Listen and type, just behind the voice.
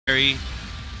Very.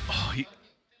 Oh, you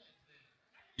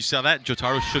saw that?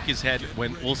 Jyotaro shook his head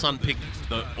when Ulsan picked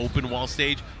the open wall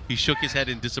stage. He shook his head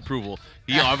in disapproval.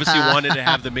 He obviously wanted to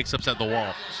have the mix-ups at the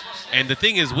wall. And the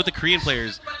thing is, with the Korean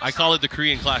players, I call it the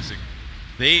Korean Classic.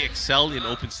 They excel in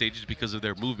open stages because of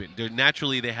their movement.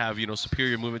 Naturally, they have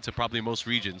superior movement to probably most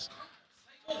regions.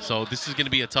 So this is going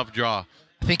to be a tough draw.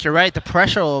 I think you're right. The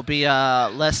pressure will be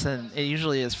less than it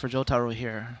usually is for Jyotaro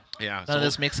here. Yeah. None of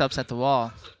those mix-ups at the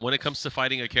wall. When it comes to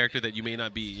fighting a character that you may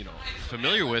not be,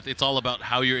 familiar with, it's all about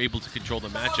how you're able to control the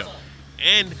matchup.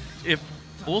 And if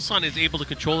Ulsan is able to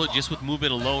control it just with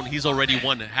movement alone, he's already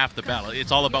won half the battle.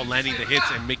 It's all about landing the hits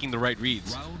and making the right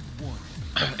reads.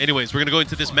 Anyways, we're going to go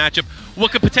into this matchup.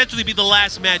 What could potentially be the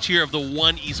last match here of the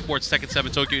One Esports Tekken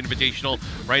 7 Tokyo Invitational.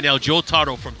 Right now,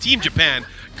 Jyotaro from Team Japan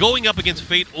going up against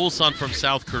Fate Ulsan from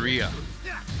South Korea.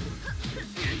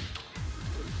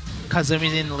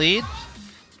 Kazumi's in the lead.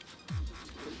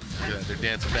 Yeah, they're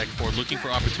dancing back and forth, looking for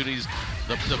opportunities.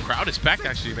 The crowd is packed,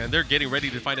 actually, man. They're getting ready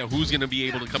to find out who's going to be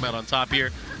able to come out on top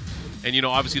here. And,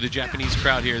 obviously the Japanese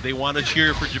crowd here, they want to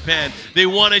cheer for Japan. They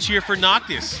want to cheer for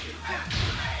Noctis.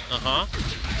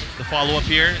 The follow-up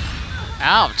here.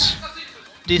 Ouch.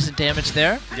 Decent damage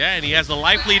there. Yeah, and he has the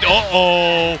life lead.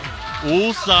 Uh-oh.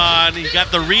 Ulsan, he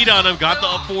got the read on him, got the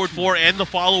up forward 4 and the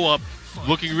follow-up.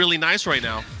 Looking really nice right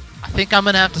now. I think I'm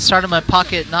going to have to start in my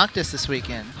pocket Noctis this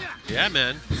weekend. Yeah,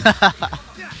 man.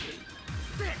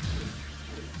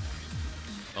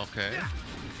 Okay.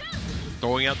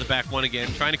 Throwing out the back one again,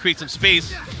 trying to create some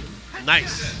space.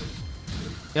 Nice.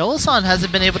 Yeah, Ulsan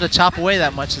hasn't been able to chop away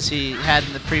that much as he had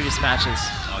in the previous matches.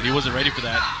 Oh, he wasn't ready for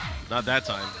that. Not that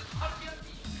time.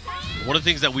 One of the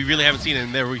things that we really haven't seen,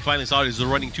 and there we finally saw it, is the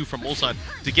running 2 from Ulsan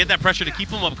to get that pressure to keep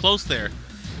him up close there.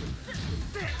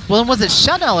 Well, and was it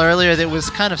Chanel earlier that was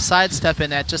kind of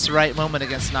sidestepping at just the right moment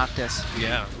against Noctis?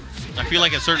 Yeah. I feel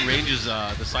like at certain ranges,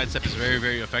 the sidestep is very,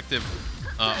 very effective.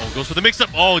 Goes for the mix-up.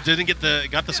 Oh, didn't get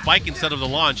got the spike instead of the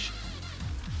launch.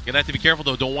 Gonna have to be careful,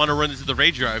 though. Don't want to run into the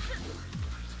rage drive.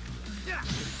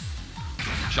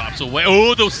 Chops away.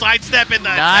 Oh, those sidestep in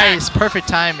that. Nice. Attack. Perfect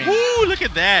timing. Woo, look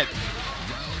at that.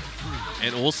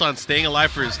 And Ulsan staying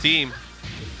alive for his team.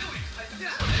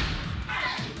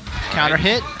 Counter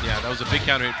hit. Yeah, that was a big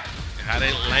counter hit. Had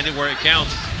it landed where it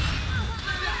counts.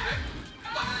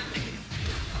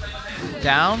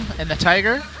 Down, and the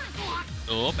Tiger.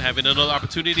 Oh, having another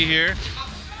opportunity here.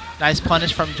 Nice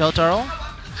punish from Jyotaro.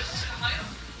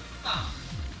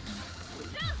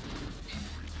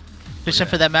 Fishing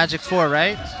for that magic 4,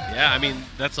 right? Yeah, I mean,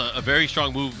 that's a very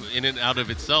strong move in and out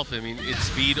of itself. I mean, it's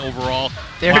speed overall.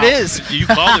 There it is. You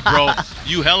called it, bro.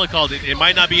 You hella called it. It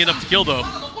might not be enough to kill, though.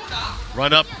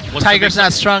 Run up. Tiger's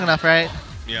not strong enough, right?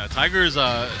 Yeah, Tiger's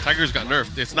got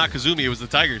nerfed. It's not Kazumi, it was the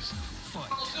Tigers.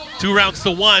 2 rounds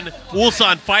to 1.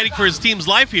 Ulsan fighting for his team's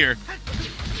life here.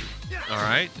 All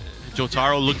right.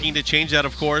 Jyotaro looking to change that,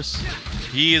 of course.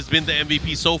 He has been the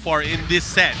MVP so far in this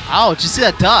set. Oh, did you see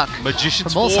that duck?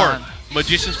 Magician's 4.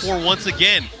 Magician's 4 once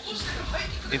again.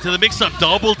 Into the mix-up.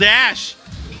 Double dash.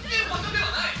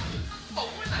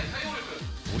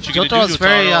 What you gonna do, Jotaro's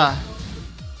very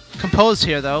composed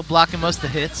here, though, blocking most of the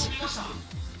hits.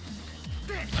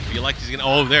 I feel like he's gonna.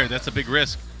 Oh, there. That's a big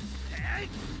risk.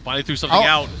 Finally threw something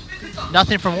out.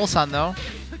 Nothing from Ulsan, though.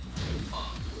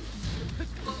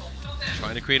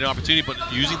 Trying to create an opportunity, but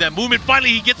using that movement.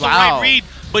 Finally, he gets the right read,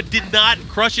 but did not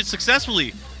crush it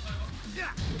successfully.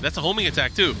 That's a homing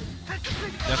attack, too.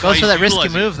 Goes for that risky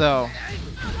move, though.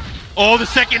 Oh, the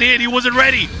second hit. He wasn't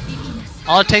ready.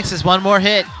 All it takes is one more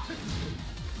hit.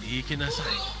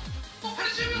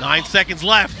 9 seconds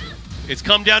left. It's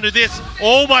come down to this.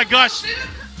 Oh, my gosh.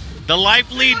 The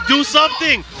life lead. Do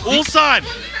something. Ulsan.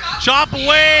 Chop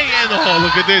away. And oh,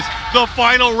 look at this. The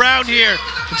final round here.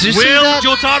 Will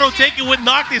Jyotaro take it with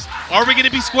Noctis? Are we going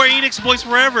to be Square Enix boys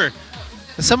forever?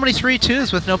 There's so many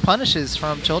 3-2s with no punishes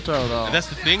from Jyotaro, though. And that's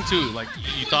the thing, too. Like,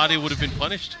 you thought it would have been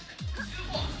punished.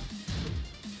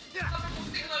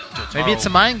 Jyotaro. Maybe it's a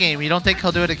mind game. You don't think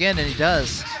he'll do it again, and he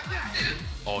does.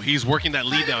 Oh, he's working that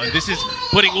lead now. And this is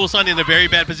putting Ulsan in a very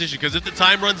bad position, because if the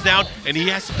time runs down and he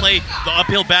has to play the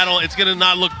uphill battle, it's going to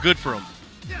not look good for him.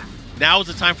 Now is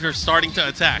the time for starting to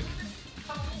attack.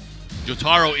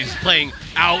 Jyotaro is playing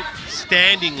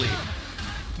outstandingly.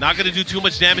 Not going to do too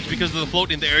much damage because of the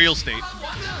float in the aerial state.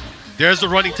 There's the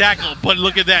running tackle, but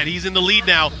look at that. He's in the lead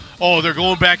now. Oh, they're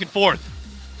going back and forth.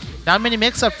 Not many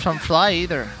mix-up from Fly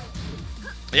either.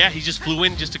 Yeah, he just flew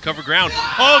in just to cover ground.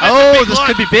 Oh, that's a big this block.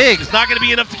 Could be big. It's not going to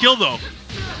be enough to kill, though.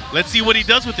 Let's see what he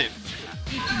does with it.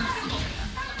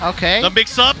 Okay. The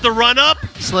mix-up, the run-up.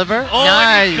 Sliver. Oh,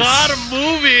 nice. And he got him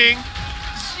moving.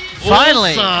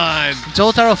 Finally. Ulsan.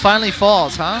 Jyotaro finally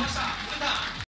falls, huh?